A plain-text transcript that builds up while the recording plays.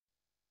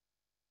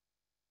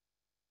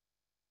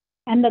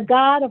and the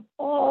God of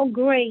all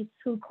grace,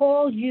 who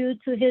calls you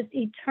to his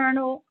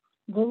eternal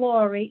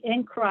glory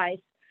in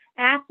Christ,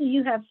 after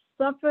you have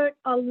suffered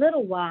a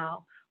little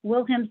while,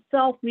 will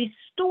himself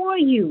restore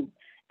you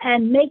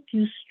and make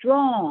you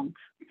strong,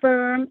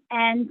 firm,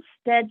 and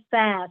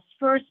steadfast.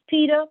 First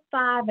Peter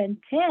 5 and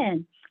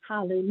 10.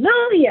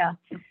 Hallelujah.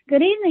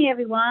 Good evening,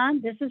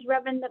 everyone. This is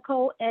Reverend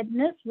Nichole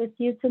Edness with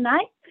you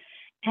tonight.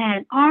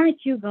 And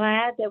aren't you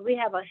glad that we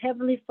have a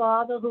Heavenly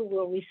Father who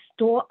will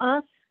restore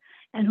us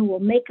and who will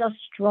make us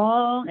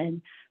strong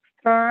and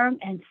firm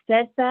and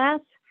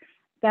steadfast?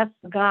 That's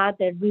the God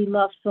that we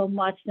love so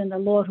much, and the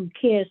Lord who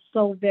cares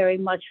so very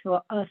much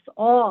for us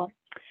all.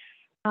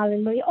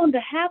 Hallelujah. On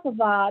behalf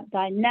of our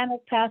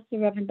dynamic pastor,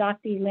 Reverend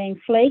Dr.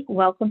 Elaine Flake,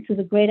 welcome to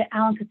the Greater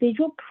Allen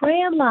Cathedral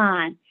Prayer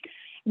Line.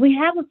 We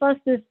have with us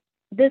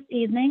this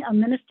evening a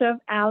minister of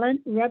Allen,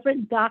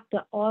 Reverend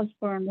Dr.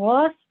 Osbourn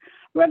Ross.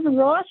 Reverend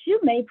Ross, you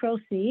may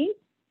proceed.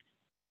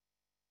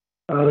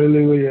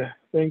 Hallelujah.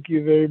 Thank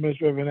you very much,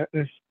 Reverend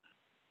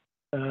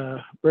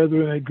Edness.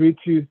 Brethren, I greet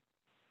you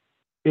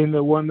in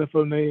the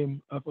wonderful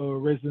name of our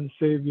risen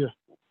Savior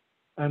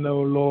and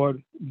our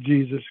Lord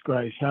Jesus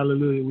Christ.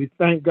 Hallelujah. We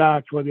thank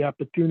God for the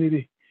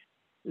opportunity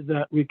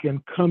that we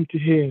can come to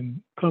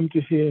Him.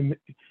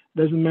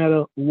 Doesn't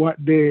matter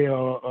what day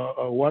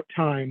or what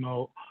time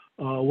or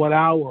what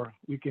hour,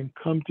 we can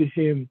come to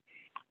Him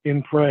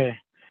in prayer.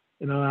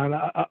 And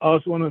I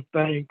also want to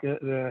thank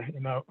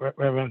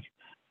Reverend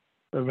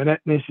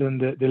Edness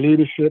and the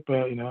leadership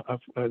of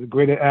the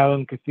Greater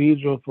Allen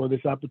Cathedral for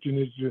this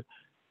opportunity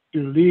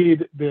to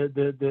lead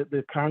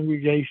the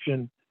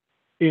congregation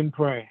in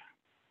prayer.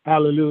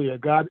 Hallelujah.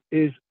 God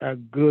is a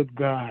good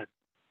God.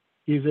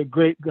 He's a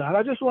great God.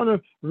 I just want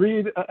to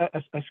read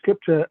a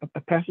scripture,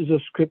 a passage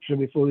of scripture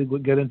before we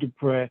get into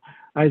prayer.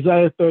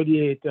 Isaiah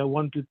 38,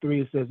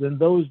 1-3 says, "In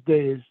those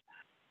days,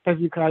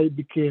 Hezekiah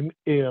became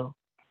ill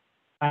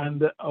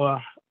and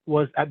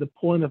was at the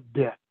point of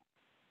death.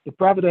 The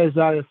prophet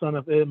Isaiah, son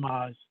of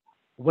Amoz,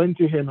 went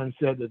to him and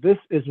said, 'This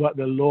is what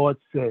the Lord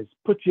says.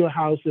 Put your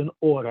house in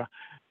order,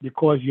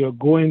 because you're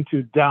going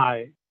to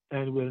die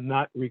and will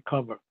not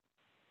recover.'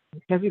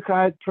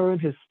 Hezekiah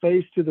turned his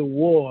face to the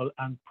wall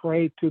and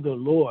prayed to the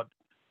Lord.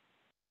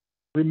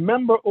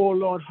 'Remember, O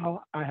Lord,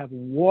 how I have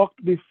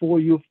walked before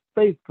you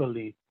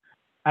faithfully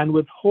and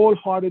with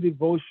wholehearted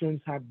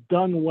devotions have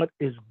done what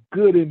is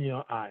good in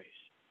your eyes.'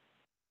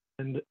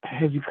 And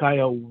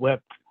Hezekiah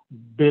wept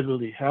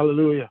bitterly."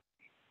 Hallelujah.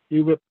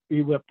 He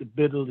wept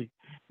bitterly.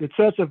 The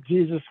Church of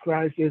Jesus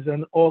Christ is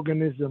an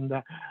organism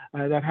that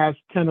has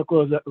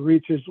tentacles that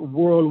reaches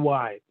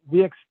worldwide.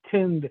 We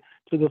extend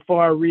to the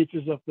far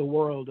reaches of the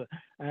world.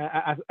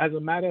 As a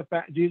matter of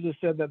fact, Jesus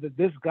said that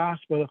this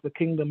gospel of the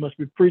kingdom must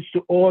be preached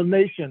to all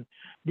nations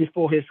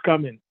before his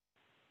coming.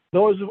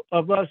 Those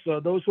of us,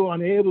 those who are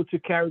unable to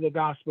carry the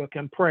gospel,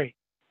 can pray.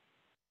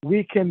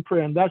 We can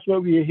pray, and that's why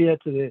we are here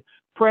today.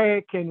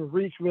 Prayer can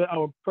reach where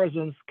our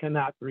presence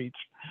cannot reach.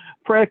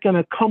 Prayer can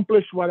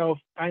accomplish what our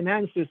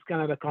finances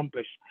cannot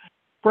accomplish.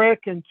 Prayer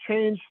can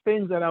change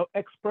things that our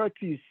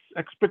expertise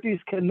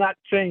cannot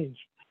change.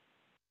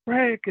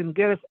 Prayer can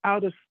get us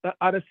out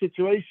of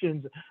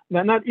situations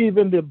that not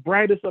even the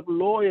brightest of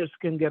lawyers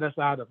can get us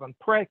out of. And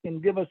prayer can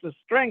give us the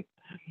strength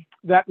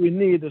that we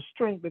need,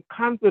 the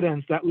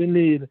confidence that we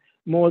need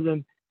more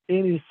than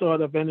any sort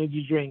of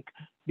energy drink,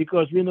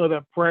 because we know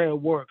that prayer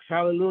works.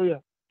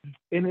 Hallelujah.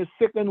 In his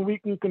sick and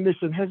weakened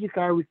condition,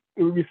 Hezekiah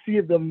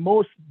received the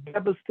most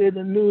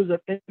devastating news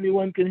that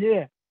anyone can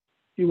hear.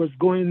 He was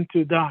going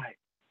to die.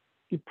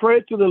 He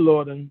prayed to the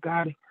Lord, and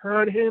God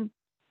heard him,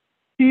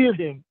 healed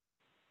him,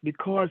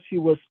 because he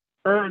was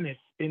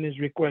earnest in his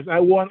request. I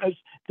want us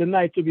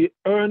tonight to be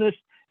earnest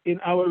in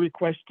our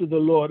request to the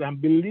Lord and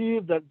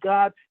believe that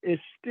God is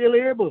still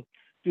able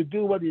to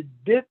do what he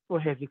did for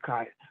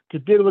Hezekiah, to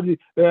do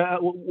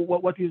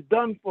what he's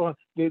done for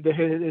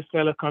his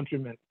fellow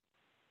countrymen.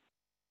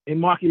 In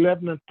Mark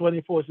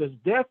 11:24 says,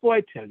 "Therefore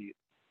I tell you,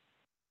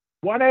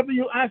 whatever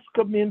you ask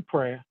of me in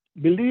prayer,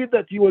 believe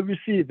that you will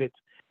receive it,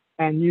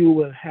 and you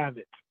will have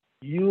it.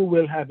 You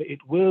will have it. It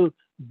will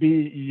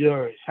be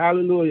yours."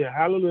 Hallelujah.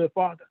 Hallelujah,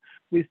 Father.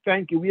 We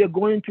thank you. We are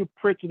going to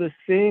pray to the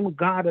same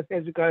God that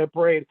Hezekiah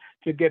prayed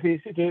to get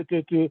his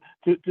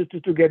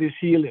get his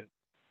healing.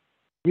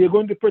 We are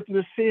going to pray to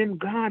the same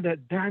God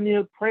that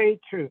Daniel prayed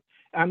to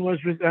and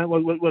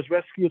was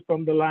rescued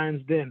from the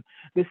lion's den.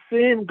 The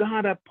same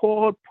God that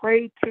Paul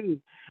prayed to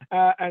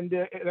and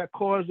that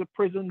caused the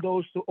prison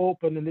doors to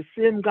open. And the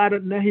same God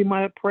that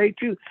Nehemiah prayed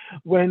to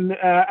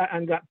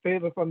and got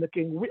favor from the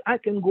king. I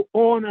can go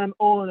on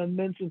and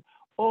mention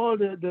all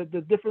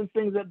the different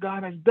things that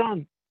God has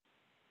done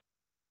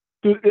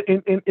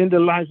in the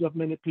lives of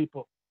many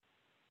people.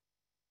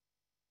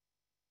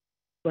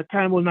 But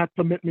time will not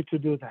permit me to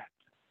do that.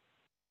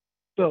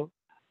 So,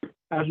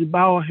 as we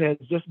bow our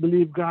heads, just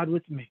believe God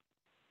with me.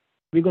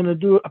 We're going to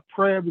do a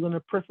prayer. We're going to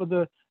pray for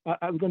we're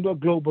going to do a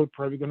global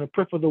prayer. We're going to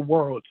pray for the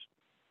world.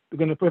 We're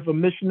going to pray for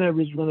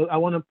missionaries. I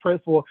want to pray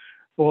for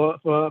for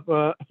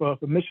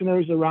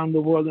missionaries around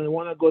the world, and we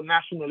want to go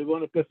nationally. We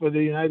want to pray for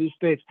the United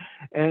States,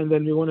 and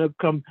then we want to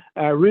come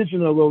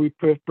regional, where we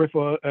pray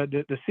for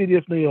the city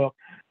of New York,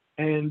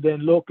 and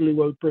then locally,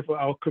 where we pray for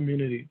our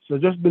community. So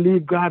just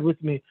believe God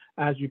with me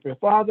as we pray.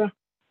 Father,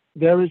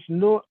 there is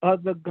no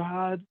other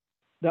God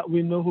that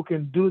we know who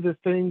can do the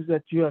things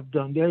that you have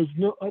done. There is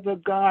no other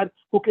God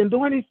who can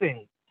do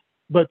anything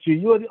but you.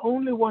 You are the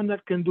only one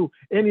that can do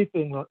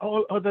anything, Lord.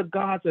 All other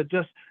gods are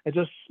just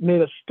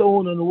made of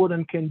stone and wood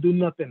and can do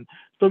nothing.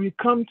 So we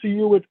come to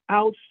you with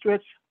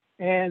outstretched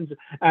hands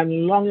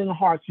and longing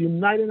hearts,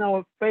 uniting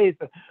our faith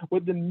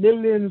with the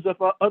millions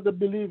of our other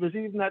believers,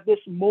 even at this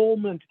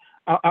moment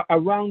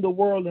around the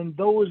world, and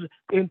those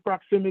in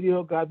proximity,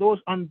 oh God, those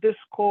on this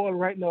call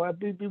right now.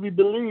 We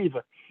believe.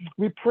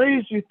 We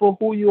praise you for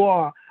who you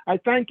are. I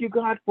thank you,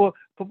 God, for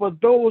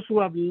those who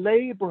have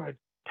labored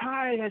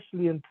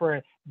tirelessly in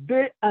prayer,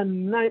 day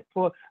and night,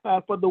 for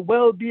the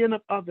well-being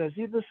of others.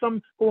 Even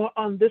some who are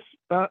on this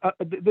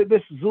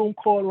Zoom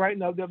call right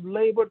now, they've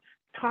labored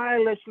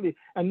tirelessly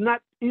and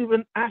not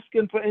even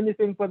asking for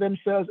anything for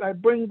themselves. I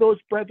bring those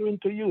brethren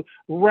to you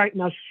right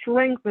now.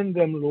 Strengthen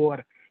them,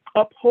 Lord.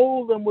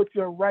 Uphold them with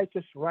your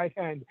righteous right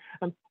hand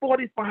and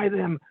fortify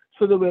them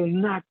so they will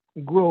not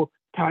grow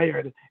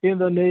tired in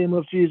the name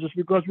of Jesus,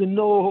 because we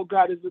know, oh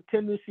God, it's a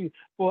tendency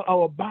for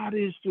our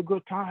bodies to grow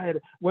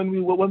tired when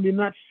we're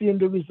not seeing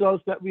the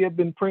results that we have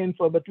been praying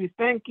for. But we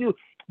thank you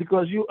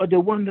because you are the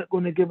one that's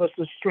going to give us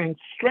the strength.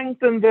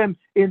 Strengthen them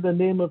in the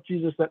name of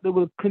Jesus, that they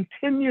will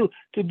continue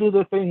to do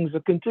the things,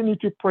 continue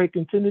to pray,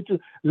 continue to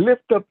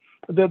lift up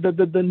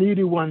the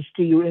needy ones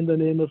to you in the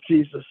name of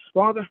Jesus.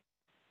 Father,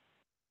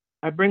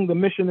 I bring the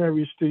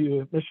missionaries to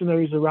you,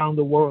 missionaries around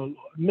the world,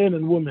 men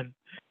and women,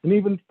 and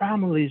even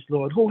families,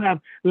 Lord, who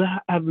have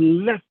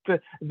left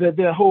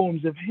their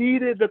homes, have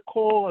heeded the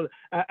call,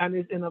 and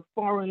is in a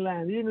foreign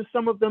land. Even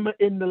some of them are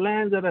in the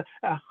lands that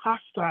are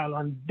hostile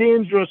and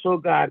dangerous, oh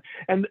God,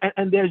 and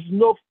there's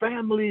no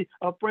family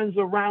or friends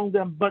around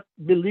them but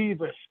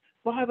believers.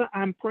 Father,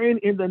 I'm praying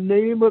in the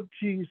name of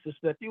Jesus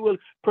that you will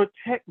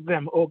protect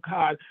them, oh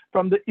God,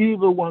 from the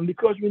evil one,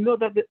 because we know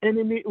that the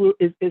enemy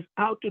is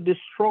out to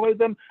destroy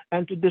them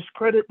and to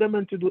discredit them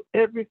and to do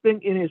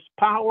everything in his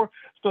power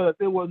so that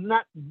they will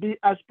not be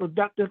as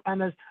productive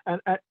and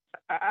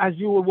as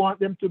you will want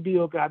them to be,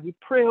 oh God. We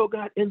pray, oh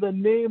God, in the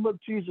name of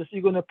Jesus,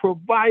 you're going to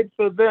provide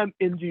for them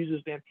in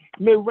Jesus' name.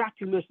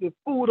 Miraculously,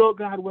 food, oh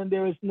God, when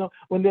there's no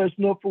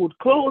food,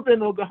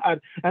 clothing, oh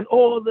God, and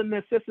all the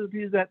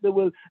necessities that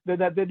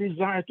they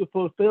desire to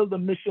fulfill the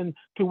mission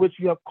to which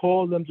you have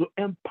called them to.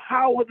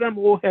 Empower them,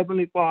 oh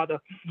Heavenly Father,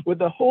 with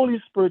the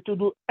Holy Spirit to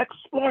do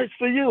exploits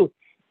for you.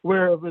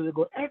 Wherever they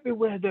go,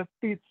 everywhere their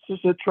feet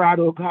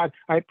trod, oh God,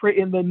 I pray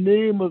in the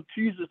name of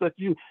Jesus that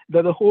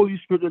the Holy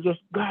Spirit will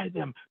just guide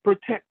them,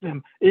 protect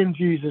them in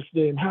Jesus'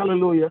 name.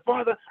 Hallelujah.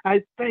 Father,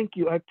 I thank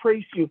you. I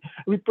praise you.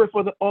 We pray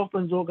for the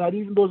orphans, oh God,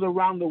 even those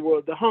around the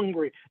world, the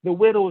hungry, the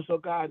widows, oh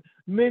God.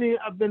 Many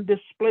have been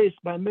displaced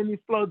by many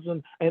floods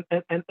and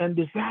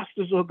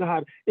disasters, oh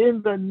God.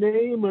 In the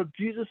name of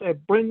Jesus, I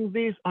bring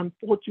these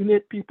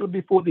unfortunate people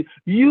before thee.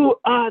 You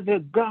are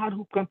the God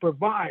who can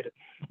provide.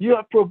 You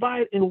have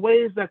provided in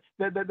ways that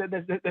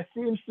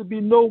seems to be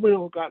no way,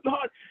 oh God.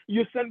 Lord,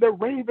 you send the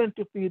raven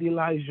to feed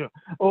Elijah,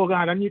 oh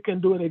God, and you can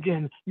do it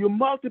again. You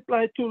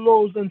multiply 2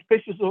 loaves and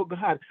fishes, oh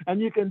God, and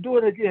you can do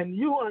it again.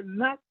 You are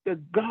not the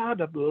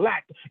God of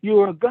lack. You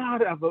are a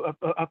God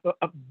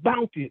of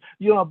bounty.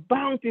 You are a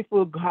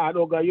bountiful God,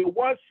 oh God. Your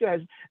word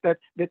says that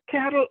the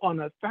cattle on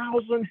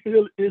 1,000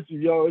 hills is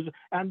yours,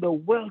 and the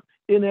wealth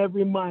in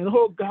every mind,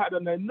 oh God.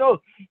 And I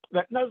know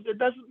that it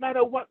doesn't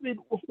matter what we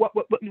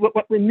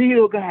need,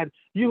 oh God.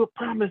 You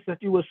promise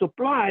that you will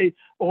supply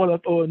all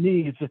of our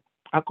needs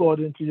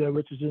according to your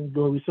riches and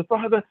glory. So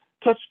Father,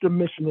 touch the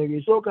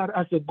missionaries, oh God,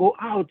 as they go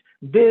out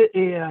day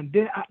in and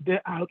day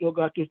out, oh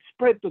God, to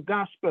spread the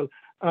gospel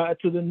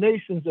to the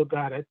nations, oh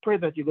God. I pray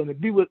that you're going to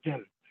be with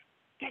them.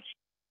 Touch,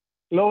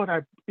 Lord,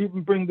 I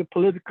even bring the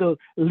political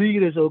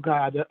leaders, oh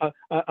God,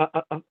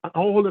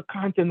 all the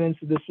continents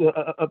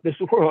of this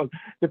world,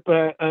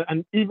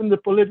 and even the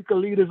political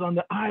leaders on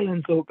the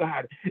islands, oh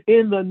God.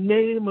 In the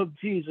name of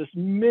Jesus,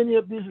 many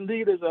of these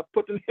leaders are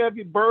putting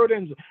heavy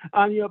burdens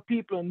on your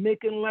people and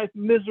making life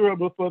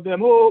miserable for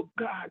them. Oh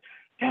God,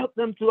 help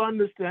them to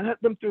understand, help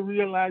them to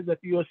realize that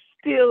you are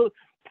still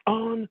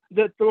on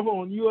the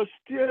throne. You are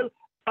still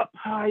up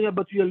higher,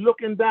 but you're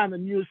looking down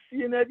and you're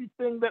seeing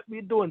everything that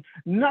we're doing.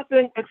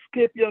 Nothing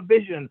escape your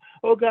vision.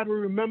 Oh God, we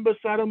remember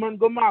Sodom and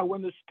Gomorrah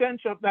when the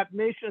stench of that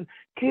nation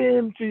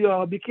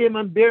became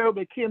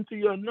unbearable, came to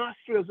your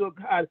nostrils, oh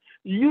God.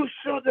 You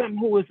show them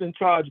who is in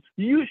charge.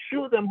 You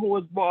show them who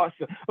is boss.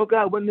 Oh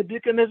God, when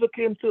Nebuchadnezzar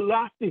became too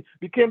lofty,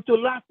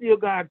 oh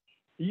God,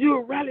 you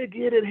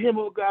relegated him,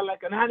 oh God,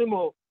 like an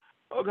animal.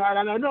 Oh God,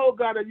 and I know, oh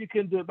God, that you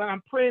can do it, but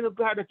I'm praying, oh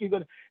God, that you're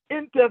going to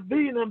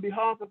intervene on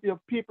behalf of your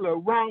people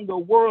around the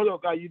world, oh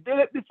God. You did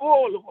it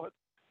before, Lord,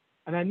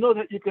 and I know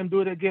that you can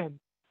do it again.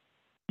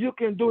 You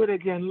can do it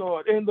again,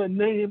 Lord, in the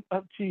name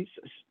of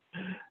Jesus.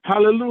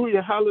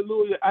 Hallelujah,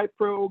 hallelujah. I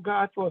pray, oh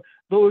God, for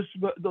those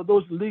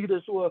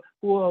leaders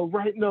who are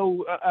right now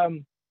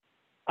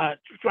uh,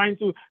 trying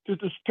to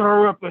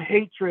stir up a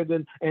hatred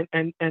and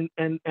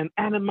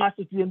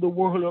animosity in the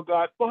world, oh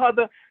God.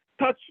 Father,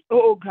 touch,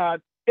 oh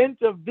God,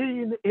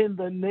 intervene in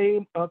the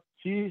name of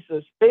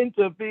Jesus.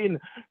 Intervene.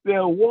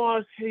 There are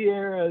wars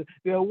here,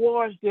 there are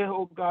wars there,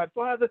 oh God.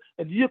 Father,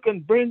 and you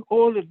can bring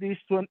all of these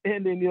to an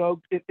end in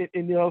your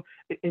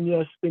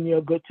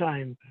good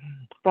time.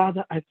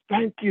 Father, I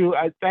thank you.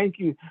 I thank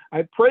you.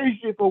 I praise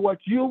you for what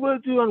you will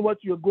do and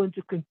what you're going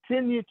to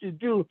continue to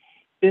do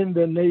in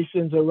the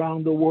nations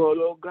around the world,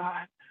 oh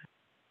God.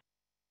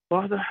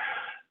 Father,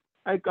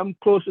 I come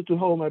closer to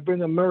home. I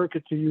bring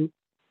America to you.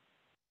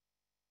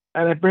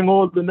 And I bring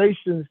all the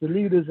nations, the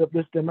leaders of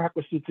this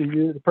democracy to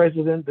you, the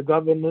president, the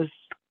governors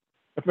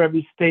of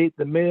every state,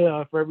 the mayor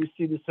of every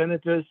city,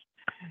 senators,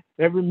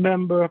 every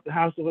member of the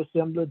House of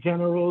Assembly,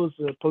 generals,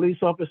 police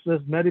officers,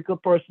 medical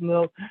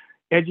personnel,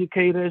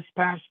 educators,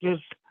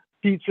 pastors,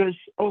 teachers,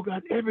 oh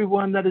God,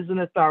 everyone that is in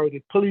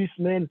authority,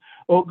 policemen,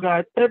 oh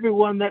God,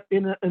 everyone that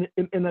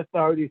in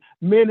authority,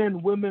 men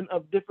and women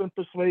of different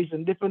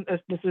persuasion, different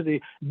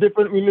ethnicity,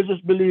 different religious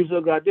beliefs,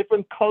 oh God,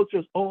 different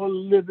cultures, all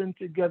living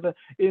together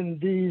in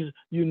these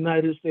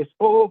United States.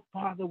 Oh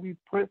Father, we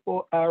pray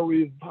for a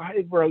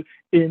revival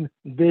in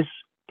this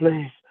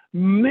place.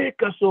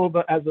 Make us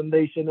over as a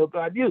nation, oh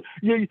God. You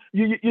see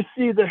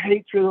the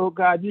hatred, oh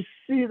God. You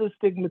see the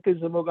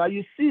stigmatism, oh God.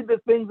 You see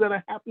the things that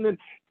are happening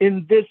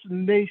in this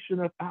nation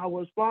of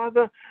ours,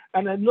 Father.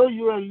 And I know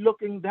you are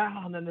looking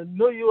down, and I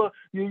know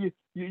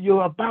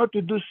you're about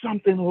to do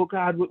something, oh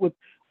God, with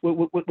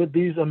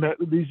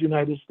these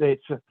United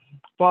States.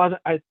 Father,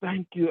 I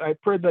thank you. I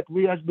pray that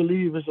we as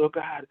believers, oh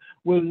God,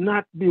 will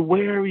not be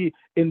weary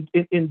in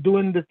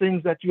doing the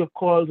things that you have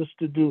called us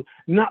to do.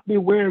 Not be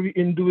weary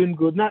in doing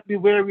good. Not be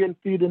weary in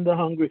feeding the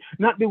hungry.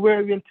 Not be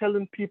weary in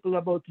telling people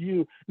about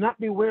you. Not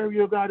be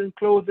weary, oh God, in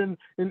clothing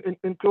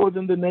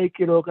the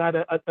naked, oh God,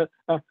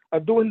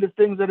 doing the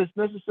things that is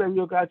necessary,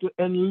 oh God, to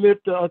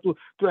enlift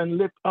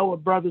our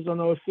brothers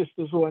and our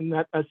sisters who are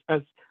not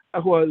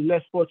who are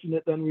less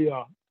fortunate than we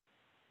are.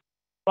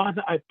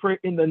 Father, I pray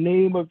in the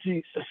name of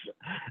Jesus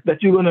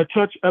that you're going to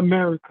touch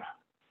America.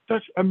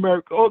 Touch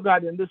America. Oh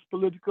God, in this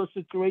political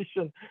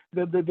situation,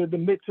 the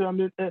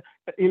midterm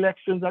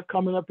elections are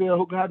coming up here.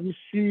 Oh God, we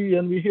see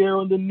and we hear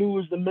on the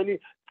news the many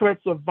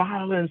threats of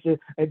violence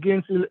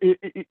against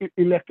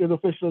elected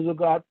officials, oh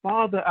God.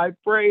 Father, I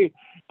pray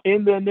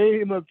in the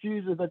name of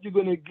Jesus that you're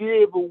going to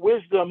give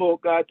wisdom, oh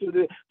God, to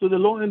the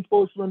law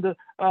enforcement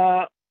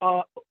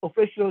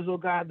officials, oh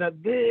God,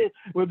 that they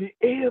will be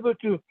able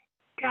to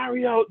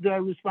carry out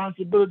their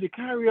responsibility,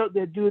 carry out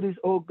their duties,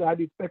 oh God,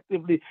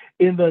 effectively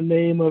in the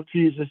name of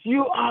Jesus.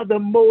 You are the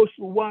most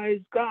wise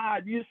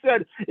God. You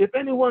said, if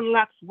anyone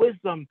lacks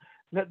wisdom,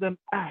 let them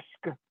ask,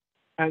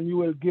 and you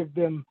will give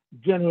them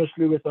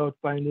generously without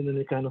finding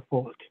any kind of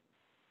fault.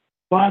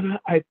 Father,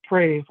 I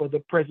pray for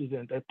the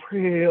president. I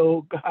pray,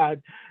 oh God,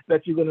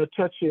 that you're going to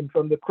touch him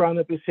from the crown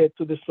of his head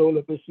to the sole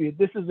of his feet.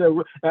 This is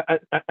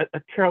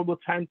a terrible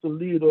time to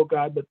lead, oh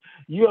God, but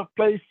you have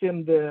placed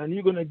him there, and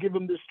you're going to give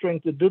him the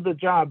strength to do the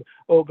job,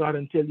 oh God,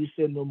 until you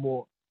say no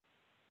more.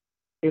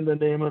 In the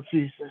name of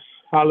Jesus.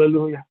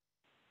 Hallelujah.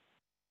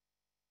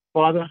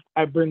 Father,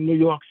 I bring New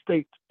York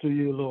State to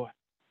you, Lord.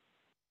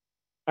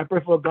 I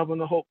pray for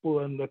Governor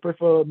Hochul, and I pray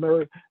for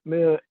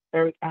Mayor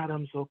Eric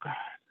Adams, oh God.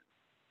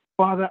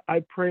 Father,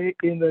 I pray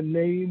in the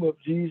name of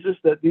Jesus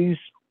that this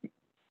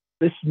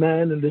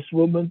man and this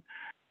woman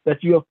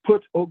that you have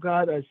put, oh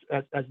God, as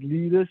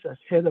leaders, as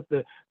head of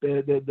the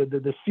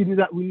city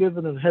that we live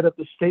in and head of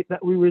the state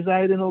that we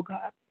reside in, oh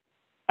God,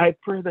 I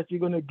pray that you're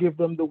going to give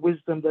them the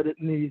wisdom that it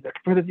needs. I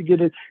pray that you're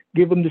going to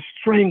give them the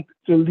strength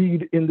to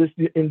lead in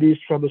these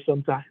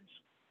troublesome times.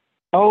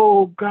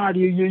 Oh God,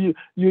 you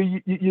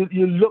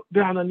look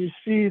down and you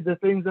see the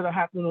things that are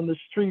happening on the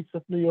streets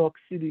of New York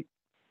City.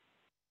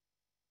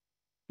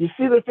 You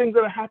see the things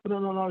that are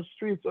happening on our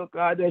streets, oh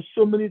God. There's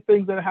so many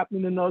things that are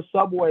happening in our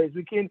subways.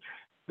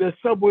 The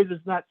subways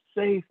is not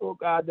safe, oh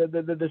God.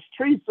 The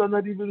streets are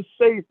not even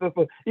safe.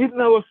 Even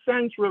our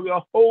sanctuary,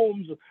 our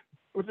homes,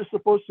 which is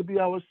supposed to be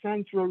our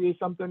sanctuary,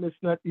 sometimes it's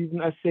not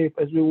even as safe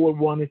as we would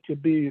want it to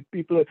be.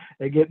 People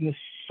are getting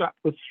shot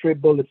with stray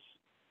bullets.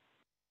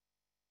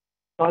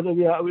 Father,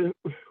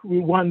 we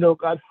wonder, oh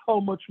God, how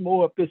much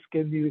more of this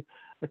can you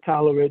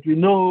tolerate? We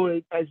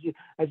know, as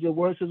your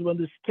word says, when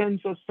the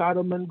stench of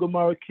Sodom and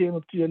Gomorrah came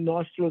up to your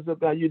nostrils, oh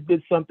God, you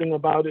did something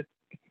about it.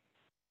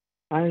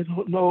 I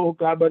don't know, oh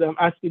God, but I'm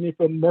asking you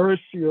for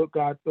mercy, oh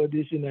God, for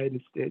these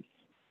United States.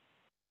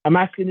 I'm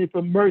asking you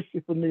for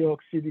mercy for New York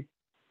City.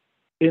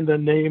 In the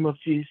name of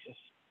Jesus.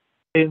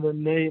 In the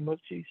name of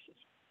Jesus.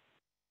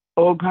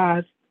 Oh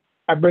God,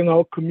 I bring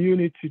our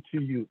community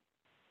to you.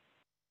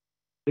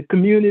 The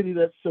community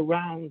that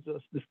surrounds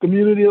us, this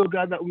community, oh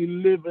God, that we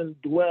live and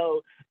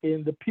dwell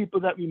in, the people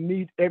that we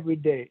meet every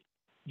day.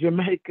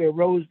 Jamaica,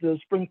 Rosedale,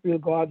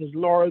 Springfield Gardens,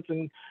 Lawrence,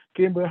 and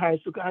Cambridge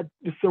Heights. So God,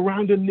 the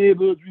surrounding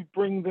neighborhoods, we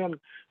bring them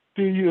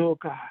to you, oh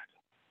God.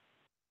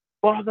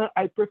 Father,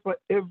 I pray for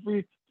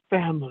every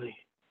family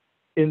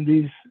in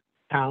these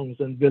towns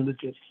and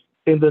villages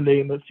in the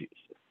name of Jesus.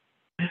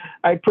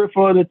 I pray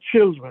for the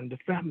children, the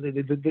family,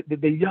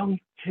 the young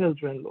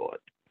children, Lord.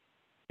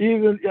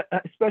 Even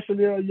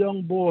especially our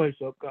young boys,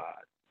 oh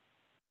God.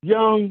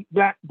 Young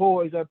black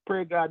boys, I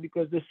pray, God,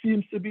 because there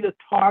seems to be a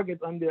target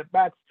on their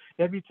backs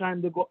every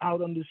time they go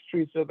out on the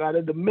streets, oh God.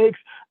 And it makes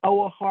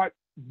our heart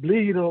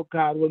bleed, oh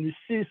God, when we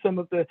see some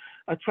of the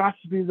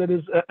atrocities that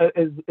is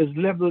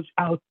leveraged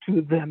out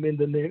to them in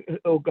the name,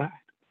 oh God.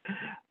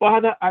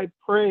 Father, I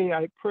pray,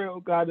 oh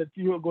God, that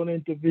you are going to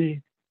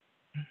intervene.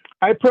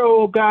 I pray,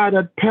 oh God,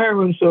 that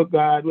parents, oh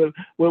God, will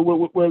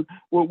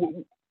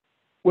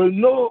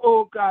know,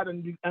 oh God,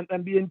 and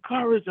be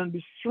encouraged and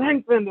be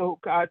strengthened, oh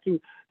God, to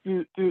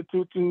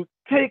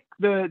take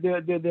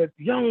the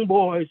young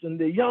boys and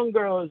the young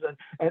girls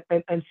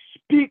and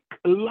speak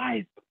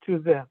life to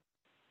them.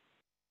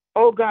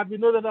 Oh God, we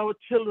know that our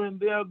children,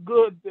 they are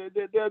good.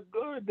 They're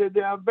good.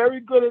 They have very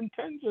good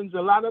intentions.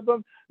 A lot of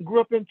them grew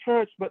up in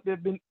church, but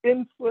they've been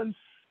influenced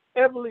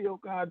heavily, oh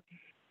God,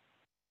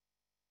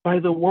 by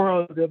the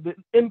world. They've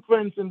been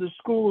influenced in the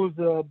schools.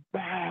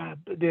 Bad.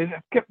 They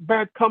have kept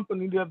bad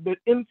company. They have been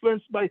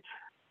influenced by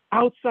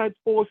outside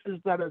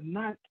forces that are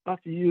not of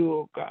you,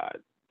 oh God.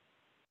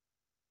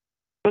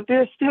 But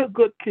they're still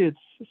good kids.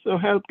 So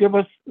help, give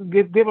us,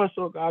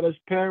 oh God, as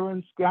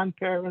parents,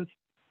 grandparents,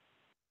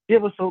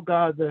 give us, oh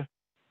God,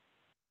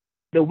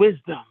 the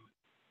wisdom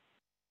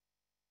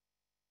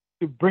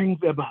to bring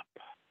them up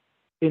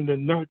in the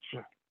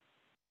nurture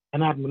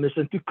and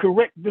admonition, to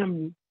correct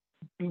them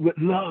with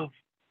love,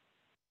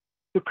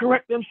 to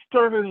correct them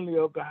sternly,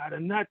 oh God,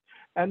 and not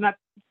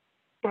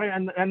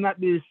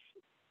be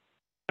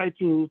try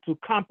to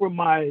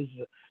compromise,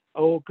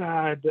 oh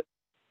God,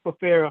 for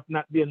fear of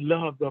not being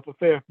loved or for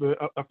fear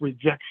of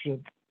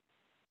rejection.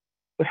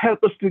 But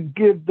help us to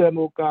give them,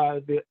 oh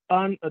God, the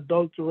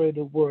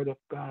unadulterated word of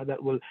God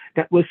that will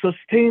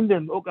sustain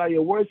them. Oh God,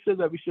 your word says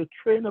that we should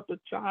train up a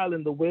child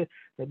in the way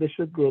that they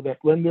should go, that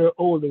when they're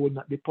old, they will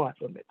not depart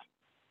from it.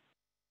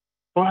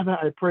 Father,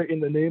 I pray in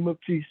the name of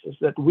Jesus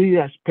that we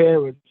as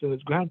parents and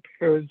as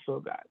grandparents, oh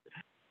God,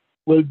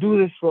 will do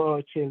this for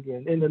our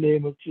children in the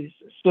name of Jesus,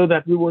 so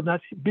that we will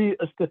not be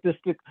a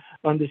statistic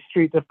on the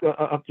street of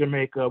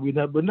Jamaica. We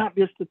will not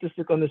be a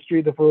statistic on the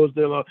street of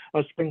Rosedale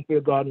or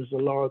Springfield Gardens or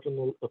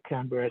Laurelton or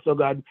Canberra. So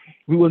God,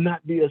 we will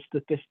not be a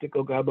statistic,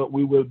 oh God, but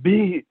we will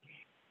be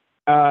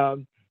a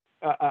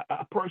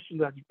person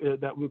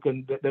that we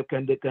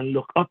can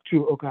look up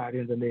to, oh God,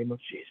 in the name of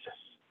Jesus.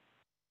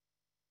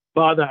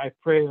 Father, I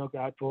pray, oh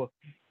God, for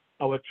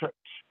our church.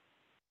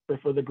 Pray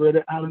for the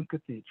Greater Allen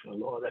Cathedral,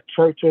 Lord, a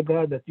church, oh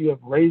God, that you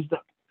have raised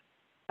up,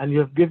 and you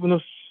have given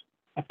us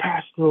a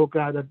pastor, oh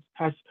God,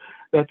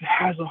 that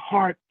has a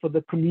heart for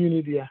the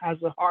community, that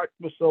has a heart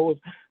for souls,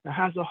 that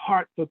has a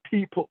heart for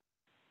people.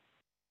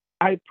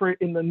 I pray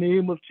in the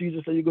name of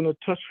Jesus that you're going to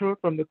touch her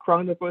from the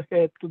crown of her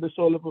head to the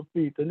sole of her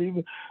feet, and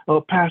even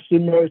Pastor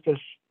Emeritus,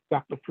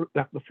 Dr.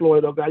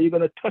 Floyd, oh God, you're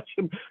going to touch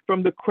him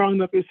from the crown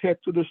of his head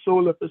to the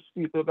sole of his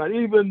feet, oh God.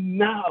 Even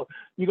now,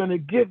 you're going to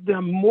give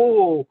them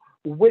more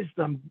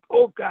wisdom,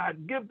 oh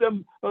God, give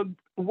them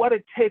what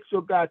it takes,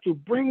 oh God, to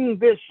bring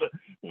this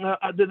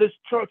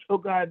church, oh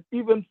God,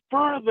 even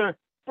further,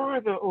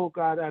 oh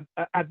God,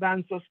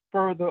 advance us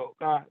further, oh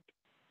God,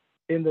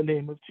 in the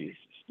name of Jesus.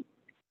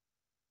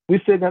 We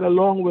say that a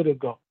long way to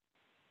go,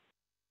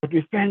 but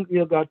we thank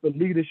you, oh God, for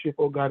leadership,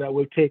 oh God, that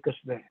will take us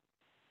there.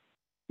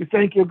 We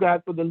thank you,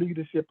 God, for the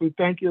leadership. We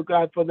thank you,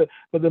 God, for the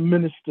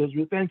ministers.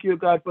 We thank you,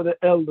 God, for the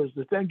elders.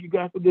 We thank you,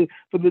 God, for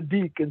the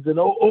deacons and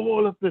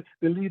all of the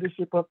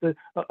leadership of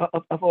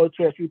our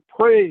church. We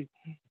pray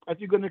that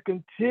you're going to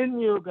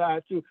continue,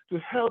 God, to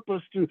help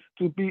us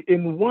to be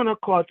in one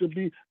accord, to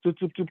be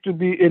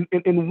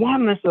in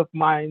oneness of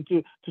mind,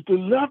 to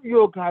love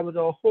you, God, with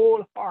our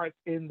whole heart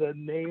in the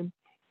name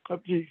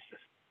of Jesus.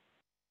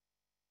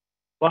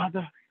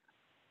 Father,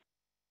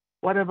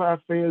 whatever I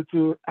fail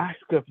to ask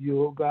of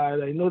you, oh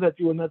God, I know that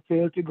you will not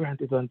fail to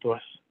grant it unto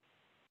us.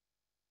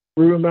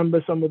 We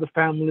remember some of the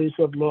families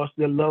who have lost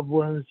their loved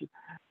ones,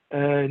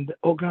 and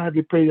oh God,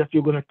 we pray that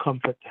you're going to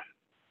comfort them.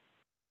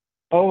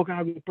 Oh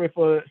God, we pray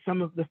for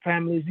some of the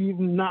families,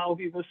 even now,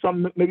 even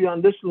some maybe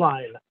on this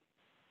line,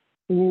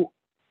 who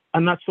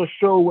are not so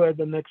sure where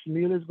the next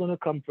meal is going to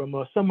come from,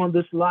 or some on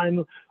this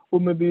line who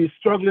may be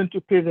struggling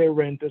to pay their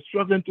rent, or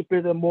struggling to pay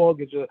their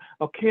mortgage,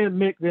 or can't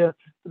make their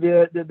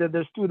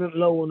student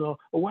loan, or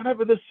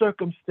whatever the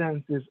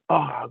circumstances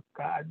are.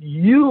 God,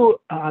 you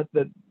are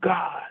the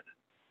God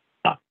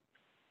of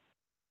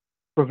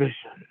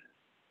provision.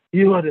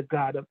 You are the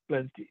God of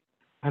plenty.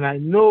 And I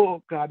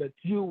know, God, that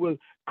you will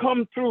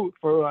come through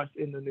for us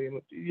in the name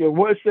of Jesus. Your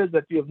word says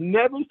that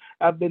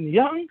I've been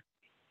young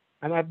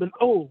and I've been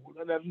old,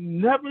 and I've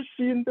never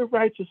seen the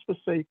righteous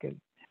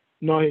forsaken,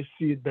 nor his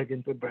seed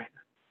begging for bread.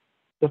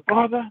 So,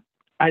 Father,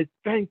 I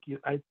thank you.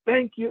 I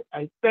thank you.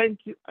 I thank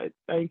you. I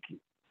thank you.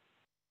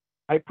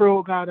 I pray,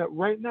 oh God, that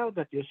right now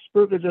that your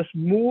spirit will just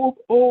move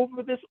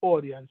over this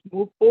audience,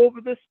 move over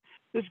this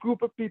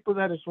group of people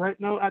that is right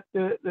now at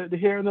the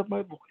hearing of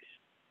my voice.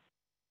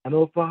 And,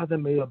 oh, Father,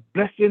 may your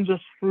blessings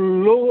just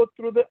flow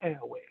through the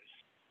airways.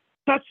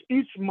 Touch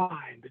each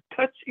mind,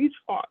 touch each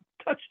heart,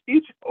 touch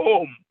each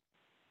home,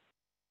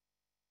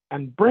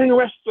 and bring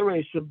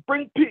restoration,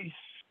 bring peace.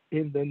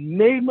 In the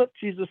name of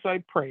Jesus,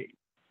 I pray.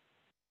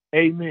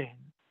 Amen.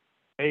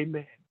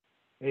 Amen.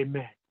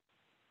 Amen.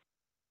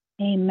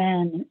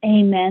 Amen.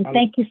 Amen.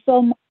 Thank you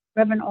so much,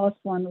 Reverend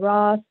Osbourn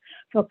Ross,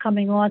 for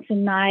coming on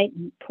tonight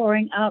and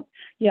pouring out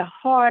your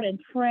heart and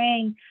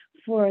praying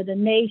for the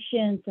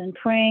nations and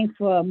praying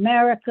for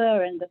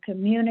America and the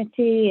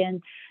community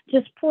and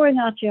just pouring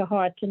out your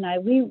heart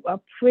tonight. We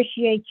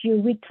appreciate you.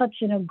 We touch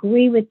and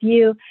agree with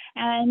you.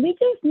 And we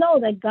just know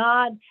that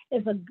God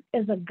is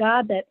a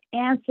God that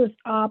answers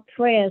our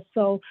prayers.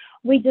 So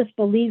we just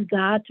believe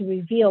God to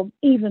reveal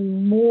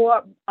even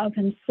more of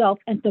himself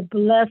and to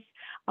bless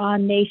our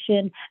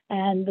nation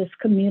and this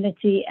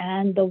community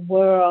and the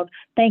world.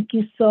 Thank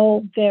you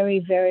so very,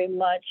 very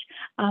much.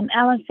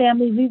 Allen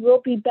family, we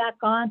will be back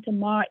on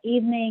tomorrow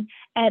evening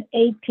at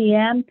 8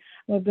 p.m.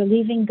 We're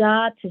believing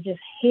God to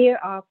just hear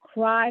our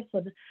cry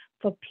for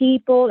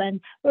people, and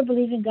we're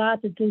believing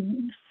God to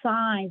do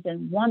signs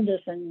and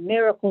wonders and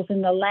miracles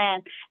in the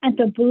land and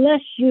to bless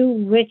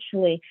you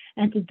richly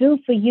and to do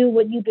for you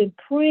what you've been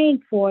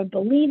praying for and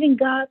believing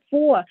God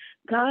for.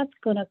 God's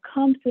going to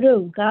come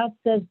through. God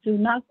says, do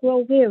not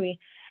grow weary,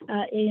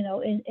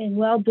 in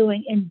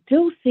well-doing. In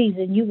due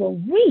season, you will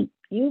reap.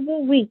 You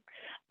will reap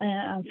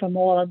from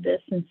all of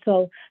this. And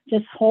so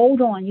just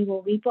hold on. You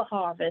will reap a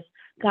harvest.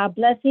 God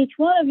bless each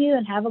one of you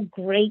and have a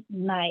great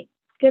night.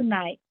 Good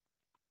night.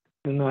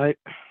 Good night.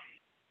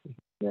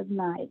 Good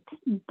night.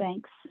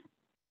 Thanks.